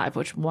Saturday Night Live,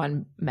 which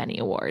won many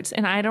awards.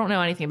 And I don't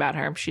know anything about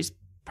her. She's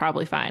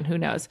probably fine. Who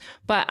knows?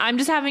 But I'm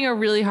just having a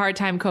really hard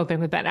time coping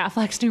with Ben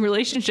Affleck's new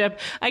relationship.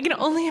 I can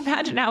only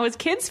imagine how his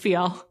kids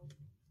feel.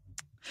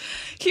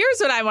 Here's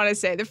what I want to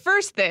say. The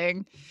first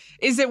thing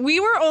is that we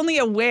were only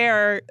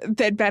aware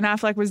that Ben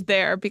Affleck was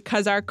there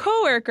because our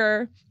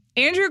coworker,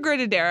 Andrew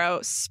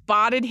Gridadero,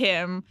 spotted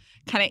him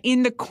kind of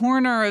in the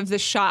corner of the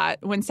shot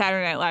when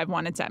Saturday Night Live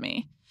won its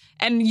Emmy.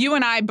 And you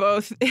and I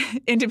both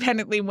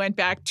independently went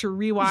back to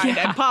rewind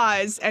and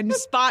pause and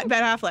spot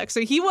Ben Affleck.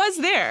 So he was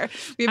there.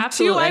 We have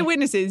two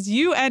eyewitnesses,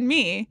 you and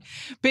me.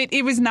 But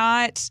it was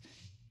not,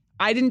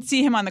 I didn't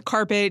see him on the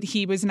carpet.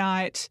 He was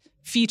not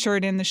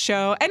featured in the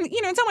show. And,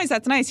 you know, in some ways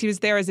that's nice. He was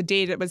there as a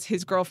date. It was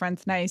his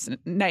girlfriend's nice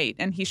night,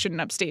 and he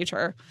shouldn't upstage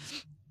her.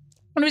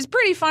 And it was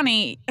pretty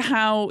funny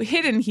how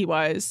hidden he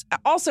was.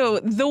 Also,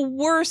 the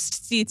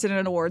worst seats in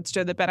an awards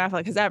show that Ben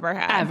Affleck has ever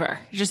had. Ever.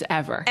 Just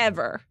ever.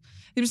 Ever.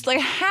 It was like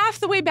half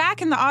the way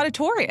back in the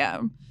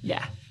auditorium.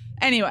 Yeah.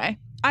 Anyway,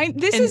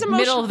 this is emotional.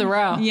 Middle of the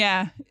row.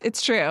 Yeah,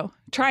 it's true.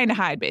 Trying to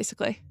hide,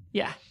 basically.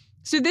 Yeah.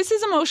 So this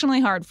is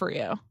emotionally hard for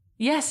you.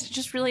 Yes, it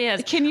just really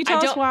is. Can you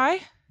tell us why?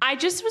 I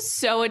just was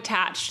so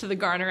attached to the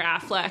Garner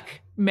Affleck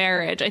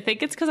marriage. I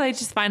think it's because I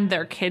just find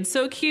their kids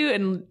so cute,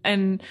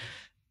 and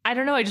I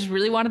don't know. I just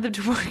really wanted them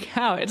to work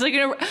out. It's like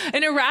an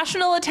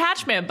irrational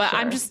attachment, but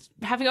I'm just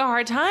having a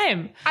hard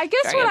time. I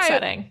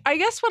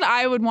guess what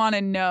I would want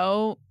to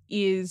know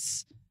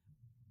is,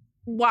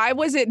 why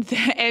was it the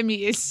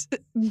Emmys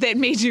that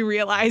made you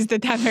realize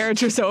that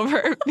marriage was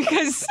over?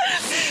 Because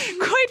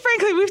quite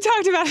frankly, we've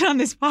talked about it on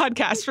this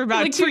podcast for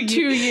about like 2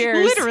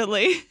 years.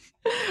 Literally.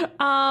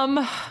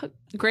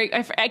 Great.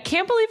 I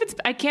can't believe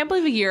A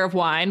Year of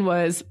Wine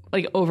was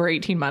like over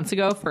 18 months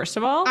ago, first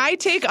of all. I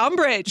take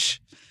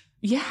umbrage.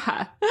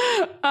 Yeah.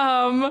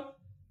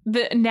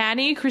 The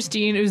nanny,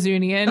 Christine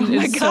Uzunian,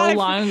 is so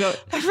long ago.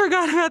 I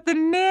forgot about the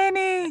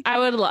nanny.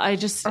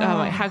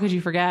 How could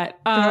you forget?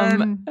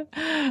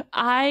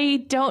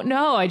 I don't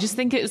know. I just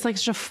think it's like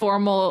such a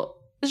formal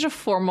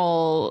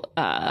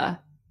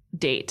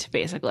date,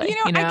 basically. You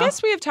know, I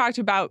guess we have talked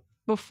about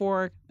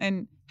before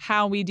and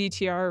how we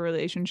DTR a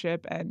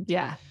relationship and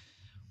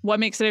what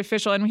makes it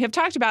official. And we have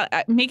talked about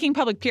making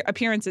public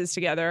appearances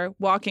together,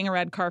 walking a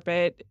red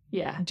carpet,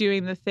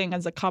 doing the thing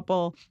as a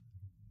couple.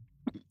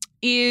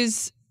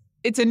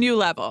 It's a new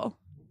level.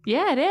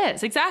 Yeah, it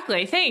is.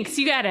 Exactly. Thanks.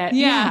 You got it.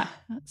 Yeah.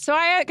 So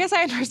I guess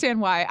I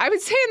understand why. I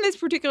would say in this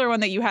particular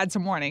one that you had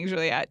some warnings,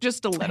 Juliette,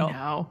 just a little.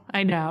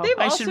 I know. They've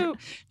also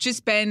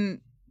just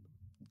been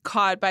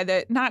caught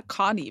by not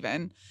caught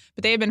even,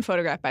 but they have been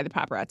photographed by the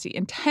paparazzi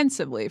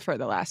intensively for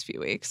the last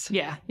few weeks.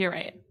 Yeah, you're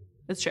right.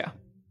 That's true.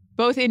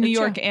 Both in New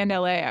York and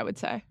LA, I would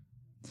say.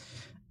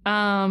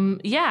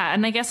 Yeah,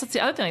 and I guess that's the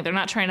other thing. Like, they're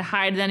not trying to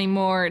hide it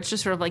anymore. It's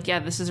just sort of like, yeah,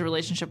 this is a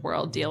relationship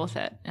world. Deal with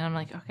it. And I'm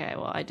like, okay,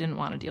 well, I didn't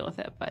want to deal with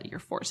it, but you're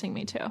forcing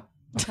me to.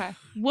 Okay,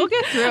 we'll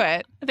get through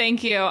it.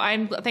 Thank you.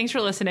 Thanks for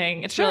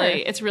listening. It's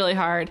really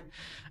hard.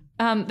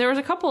 There was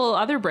a couple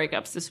other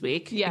breakups this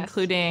week,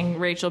 including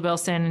Rachel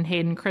Bilson and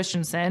Hayden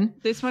Christensen.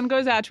 This one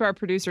goes out to our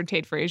producer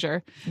Tate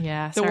Frazier.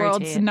 Yeah, the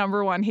world's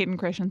number one Hayden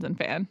Christensen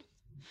fan.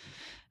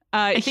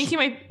 I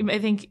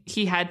think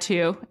he had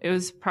two. It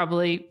was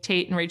probably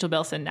Tate and Rachel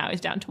Bilson. Now he's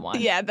down to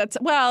one. Yeah,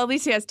 at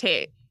least he has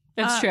Tate.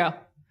 That's true.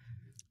 At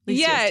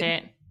least he has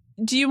Tate.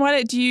 Do you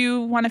want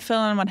to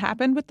fill in what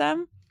happened with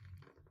them?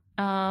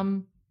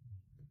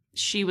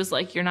 She was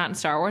like, "You're not in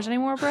Star Wars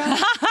anymore, bro."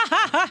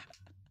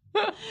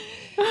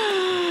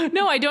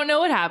 No, I don't know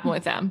what happened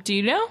with them. Do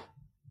you know?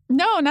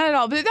 No, not at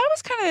all. But that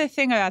was kind of the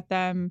thing about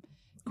them.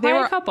 They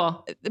were a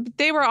couple.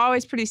 They were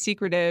always pretty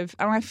secretive.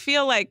 And I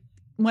feel like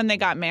when they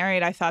got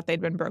married, I thought they'd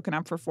been broken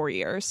up for 4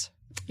 years.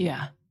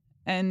 Yeah.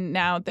 And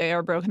now they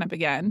are broken up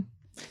again.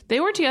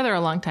 They were together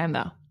a long time,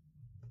 though.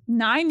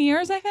 9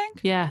 years, I think?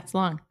 Yeah, it's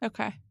long.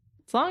 Okay.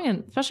 It's long,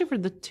 and especially for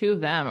the two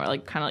of them, or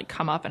like kind of like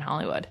come up in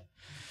Hollywood.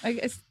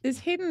 Like, is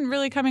Hayden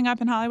really coming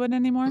up in Hollywood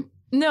anymore?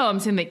 No, I'm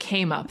saying they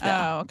came up though.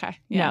 Oh, okay.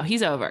 Yeah. No,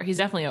 he's over. He's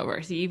definitely over.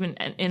 Is he even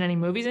in any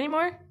movies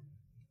anymore?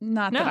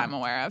 Not that No. I'm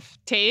aware of.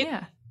 Tate?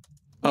 Yeah.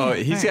 Oh,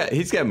 he's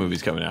got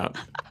movies coming out.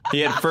 He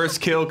had First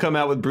Kill come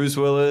out with Bruce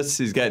Willis.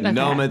 He's got Okay.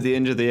 Gnome at the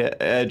edge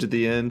at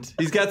the end.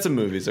 He's got some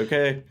movies,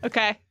 okay?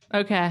 Okay.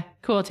 Okay.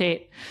 Cool,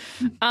 Tate.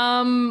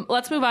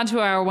 Let's move on to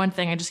our one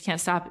thing I just can't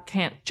stop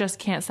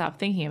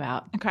thinking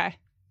about. Okay.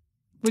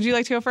 Would you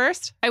like to go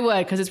first? I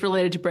would, because it's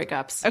related to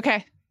breakups.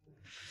 Okay.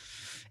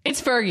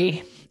 It's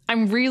Fergie.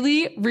 I'm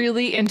really,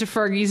 really into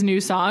Fergie's new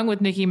song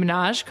with Nicki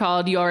Minaj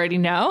called You Already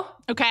Know.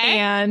 Okay.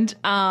 And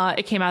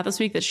it came out this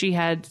week that she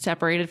had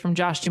separated from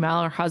Josh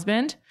Duhamel, her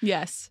husband.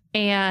 Yes.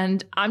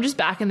 And I'm just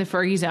back in the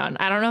Fergie zone.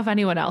 I don't know if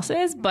anyone else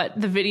is, but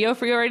the video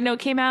for You Already Know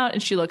came out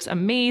and she looks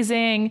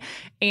amazing.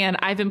 And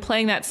I've been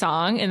playing that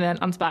song and then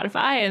on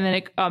Spotify, and then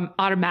it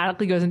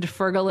automatically goes into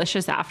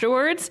Fergalicious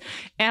afterwards.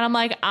 And I'm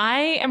like,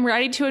 I am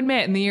ready to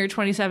admit in the year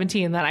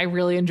 2017 that I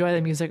really enjoy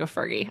the music of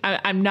Fergie.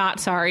 I'm not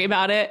sorry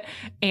about it.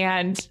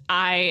 And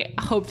I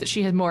hope that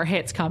she has more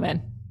hits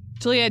coming.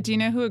 Juliet, do you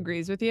know who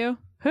agrees with you?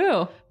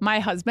 Who? My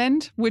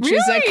husband, which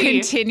is a Really?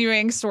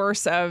 continuing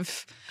source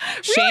of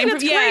shame.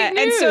 That's great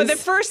And so news. the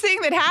first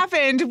thing that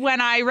happened when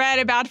I read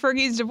about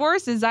Fergie's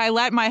divorce is I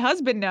let my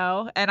husband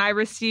know, and I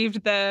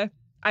received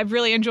I've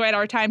really enjoyed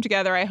our time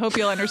together. I hope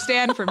you'll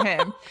understand from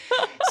him.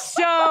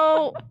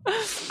 So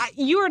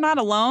you are not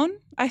alone.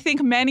 I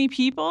think many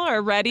people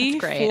are ready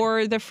That's great.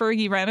 for the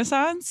Fergie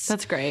Renaissance.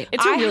 That's great.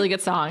 It's a really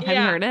good song. Have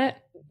you heard it?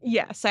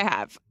 Yes, I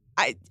have.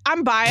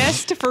 I'm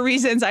biased for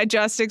reasons I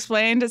just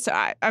explained, so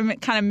I'm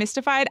kind of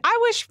mystified. I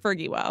wish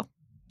Fergie well.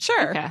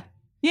 Sure. Okay.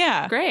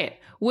 Yeah. Great.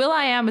 Will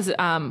I Am is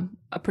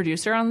a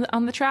producer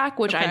on the track,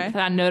 which I Okay.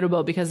 found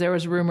notable because there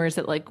was rumors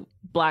that like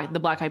the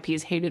Black Eyed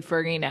Peas hated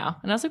Fergie now,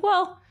 and I was like,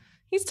 well,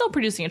 he's still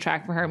producing a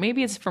track for her.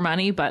 Maybe it's for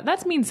money, but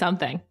that means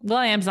something. Will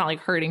I Am's not like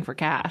hurting for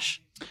cash.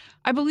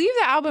 I believe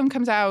the album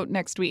comes out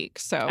next week,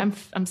 so I'm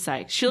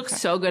psyched. She looks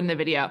so good in the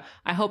video.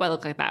 I hope I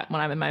look like that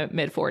when I'm in my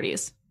mid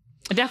 40s.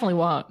 I definitely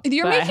won't.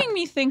 you're but I making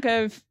me think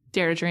of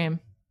dare to dream.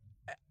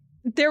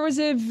 there was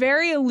a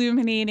very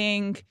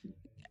illuminating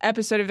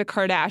episode of The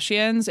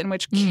Kardashians in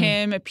which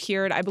Kim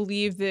appeared, I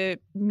believe, the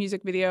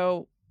music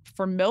video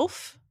for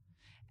MILF.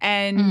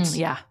 And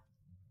Yeah.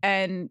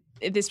 and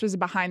this was a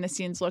behind the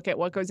scenes look at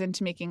what goes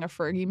into making a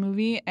Fergie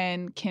movie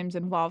and Kim's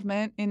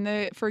involvement in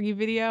the Fergie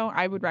video.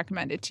 I would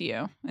recommend it to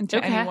you and to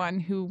Okay. anyone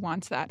who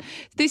wants that.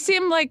 They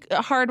seem like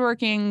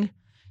hardworking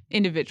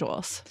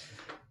individuals.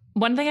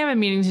 One thing I've been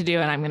meaning to do,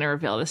 and I'm going to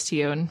reveal this to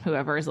you and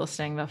whoever is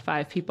listening, the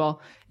 5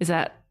 people, is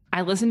that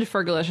I listened to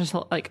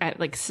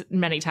Fergalicious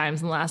many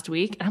times in the last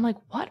week, and I'm like,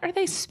 what are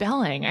they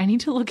spelling? I need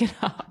to look it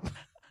up.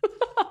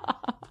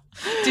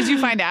 Did you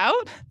find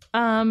out? No,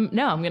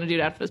 I'm going to do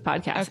it after this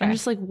podcast. Okay. I'm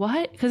just like,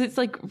 what? Because it's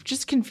like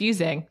just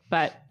confusing.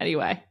 But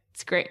anyway,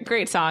 it's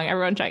great song.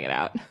 Everyone check it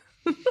out.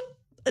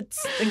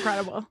 It's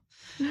incredible.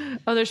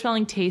 Oh, they're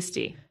spelling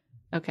tasty.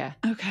 Okay.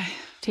 Okay.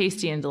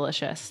 Tasty and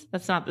delicious.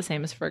 That's not the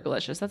same as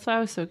Fergalicious. That's why I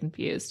was so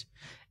confused.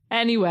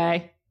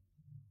 Anyway,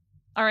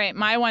 All right,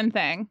 my one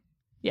thing.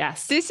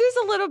 yes. This is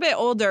a little bit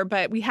older,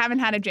 but we haven't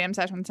had a jam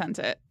session since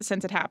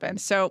it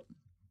happened. So,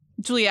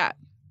 Juliet,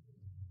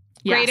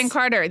 Yes. Graydon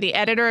Carter, the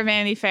editor of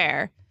Vanity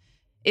Fair,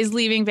 is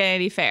leaving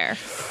Vanity Fair.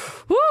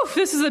 Woo,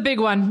 this is a big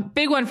one.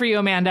 Big one for you,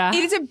 Amanda.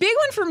 It is a big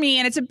one for me,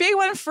 and it's a big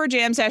one for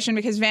Jam Session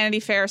because Vanity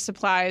Fair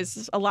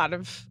supplies a lot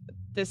of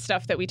this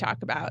stuff that we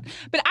talk about.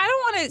 But I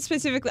don't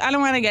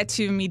want to get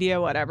to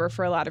media whatever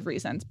for a lot of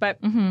reasons. But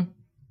Mm-hmm.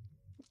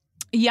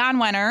 Jan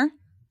Wenner,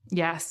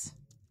 Yes.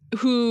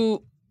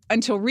 who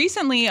until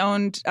recently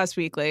owned Us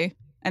Weekly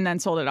and then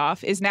sold it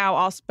off, is now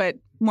also, but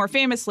more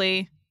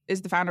famously,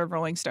 is the founder of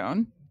Rolling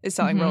Stone, is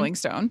selling Mhm. Rolling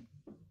Stone.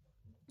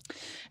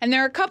 And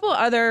there are a couple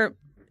other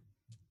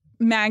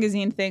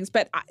magazine things,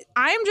 but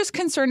I'm just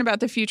concerned about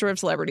the future of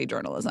celebrity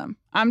journalism.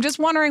 I'm just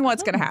wondering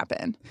what's going to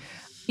happen.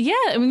 Yeah,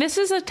 I mean, this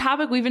is a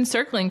topic we've been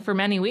circling for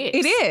many weeks.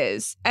 It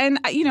is. And,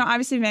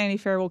 obviously Vanity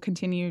Fair will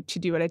continue to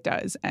do what it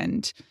does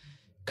and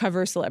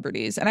cover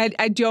celebrities. And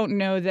I don't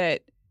know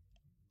that,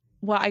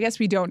 well, I guess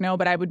we don't know,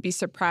 but I would be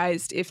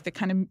surprised if the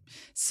kind of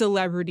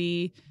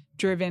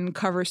celebrity-driven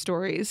cover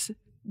stories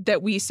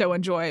that we so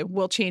enjoy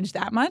will change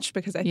that much,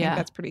 because I think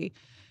Yeah.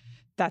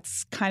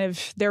 that's kind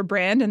of their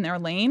brand and their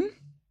lane.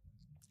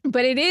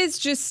 But it is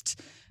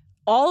just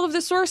all of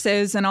the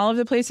sources and all of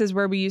the places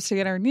where we used to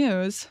get our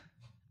news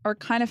are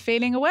kind of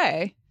fading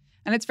away.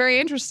 And it's very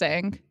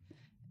interesting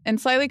and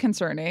slightly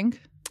concerning.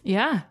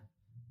 Yeah.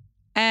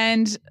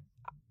 And,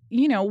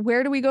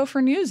 where do we go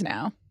for news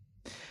now?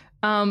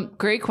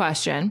 Great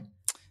question.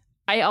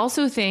 I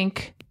also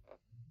think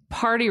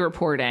party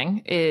reporting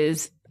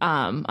is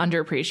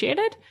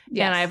underappreciated.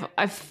 Yes. And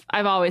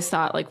I've always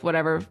thought, like,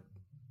 whatever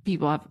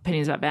people have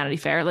opinions about Vanity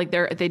Fair, like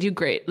they do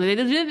great.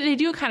 They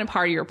do a kind of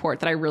party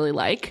report that I really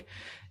like,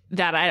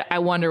 that I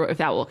wonder if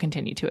that will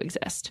continue to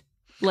exist.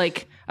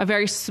 Like a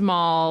very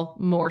small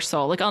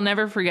morsel. Like I'll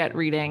never forget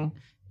reading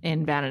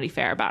in Vanity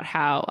Fair about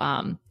how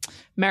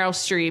Meryl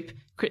Streep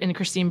and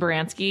Christine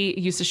Baranski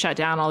used to shut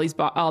down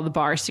all the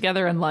bars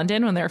together in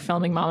London when they were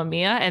filming Mamma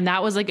Mia. And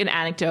that was like an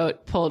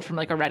anecdote pulled from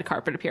like a red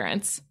carpet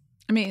appearance.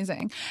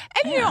 Amazing.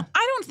 And, you know,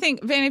 I don't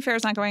think Vanity Fair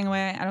is not going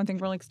away. I don't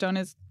think Rolling Stone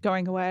is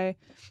going away.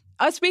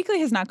 Us Weekly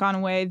has not gone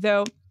away,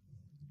 though.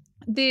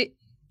 The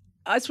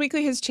Us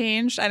Weekly has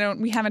changed.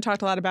 We haven't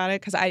talked a lot about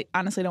it because I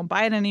honestly don't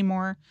buy it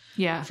anymore.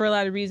 Yeah. For a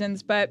lot of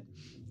reasons. But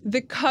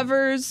the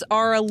covers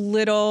are a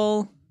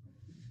little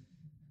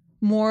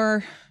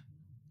more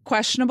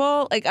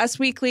questionable. Like Us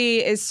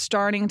Weekly is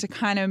starting to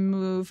kind of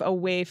move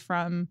away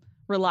from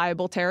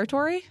reliable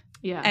territory.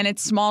 Yeah. And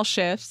it's small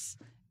shifts.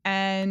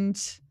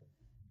 And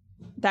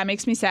that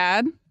makes me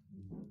sad.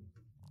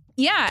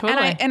 Yeah.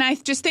 Totally. And I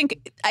just think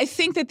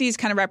that these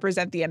kind of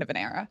represent the end of an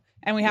era.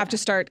 And we have to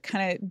start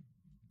kind of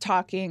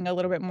talking a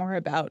little bit more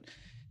about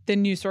the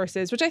news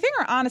sources, which I think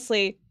are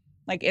honestly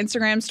like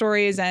Instagram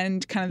stories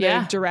and kind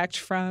of the direct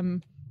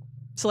from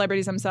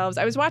celebrities themselves.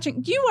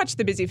 You watched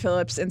the Busy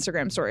Phillips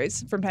Instagram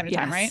stories from time to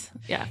time, right?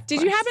 Yeah.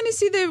 Did you happen to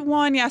see the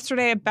one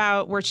yesterday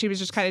about where she was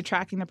just kind of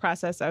tracking the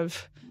process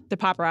of the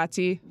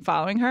paparazzi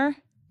following her?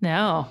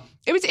 No.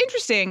 It was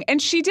interesting.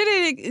 And she did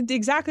it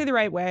exactly the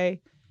right way.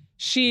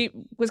 She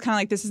was kind of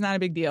like, this is not a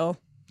big deal.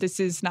 This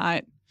is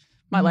not,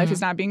 my life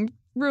is not being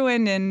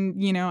ruined.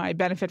 And, you know, I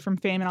benefit from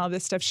fame and all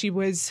this stuff. She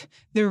was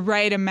the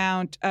right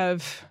amount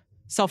of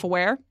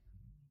self-aware.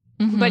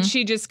 But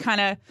she just kind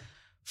of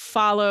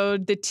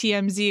followed the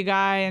TMZ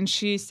guy, and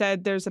she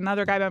said there's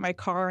another guy by my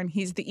car and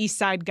he's the East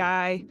Side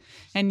guy,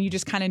 and you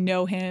just kind of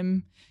know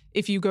him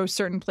if you go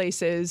certain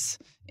places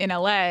in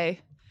LA,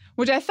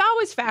 which I thought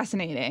was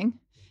fascinating.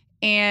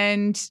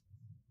 And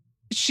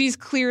she's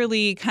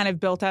clearly kind of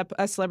built up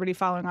a celebrity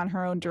following on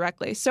her own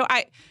directly. So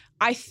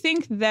I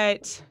think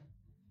that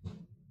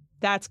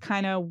that's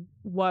kind of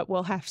what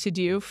we'll have to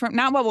do from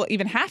not what we'll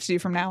even have to do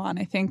from now on.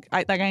 I think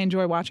I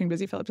enjoy watching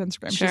Busy Phillips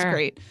Instagram. She's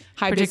great.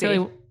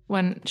 Particularly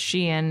when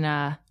she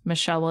and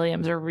Michelle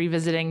Williams are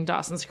revisiting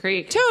Dawson's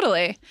Creek.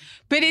 Totally.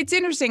 But it's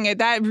interesting.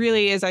 That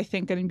really is, I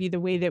think, going to be the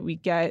way that we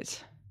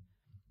get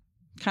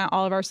kind of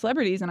all of our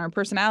celebrities and our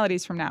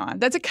personalities from now on.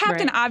 That's a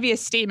Captain Obvious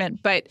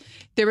statement, but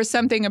there was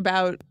something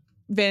about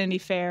Vanity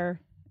Fair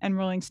and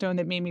Rolling Stone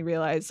that made me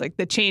realize like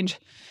the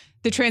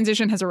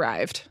transition has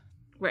arrived.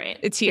 Right.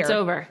 It's here. It's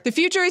over. The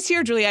future is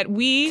here, Juliet.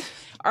 We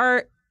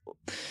are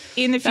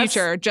in the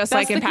future, just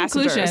like in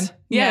Passengers. Conclusion.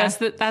 Yeah,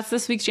 that's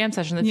this week's jam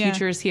session. The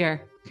future is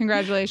here.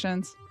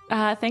 Congratulations.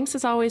 Thanks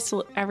as always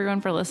to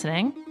everyone for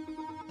listening.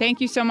 Thank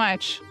you so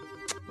much.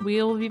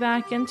 We'll be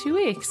back in 2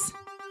 weeks.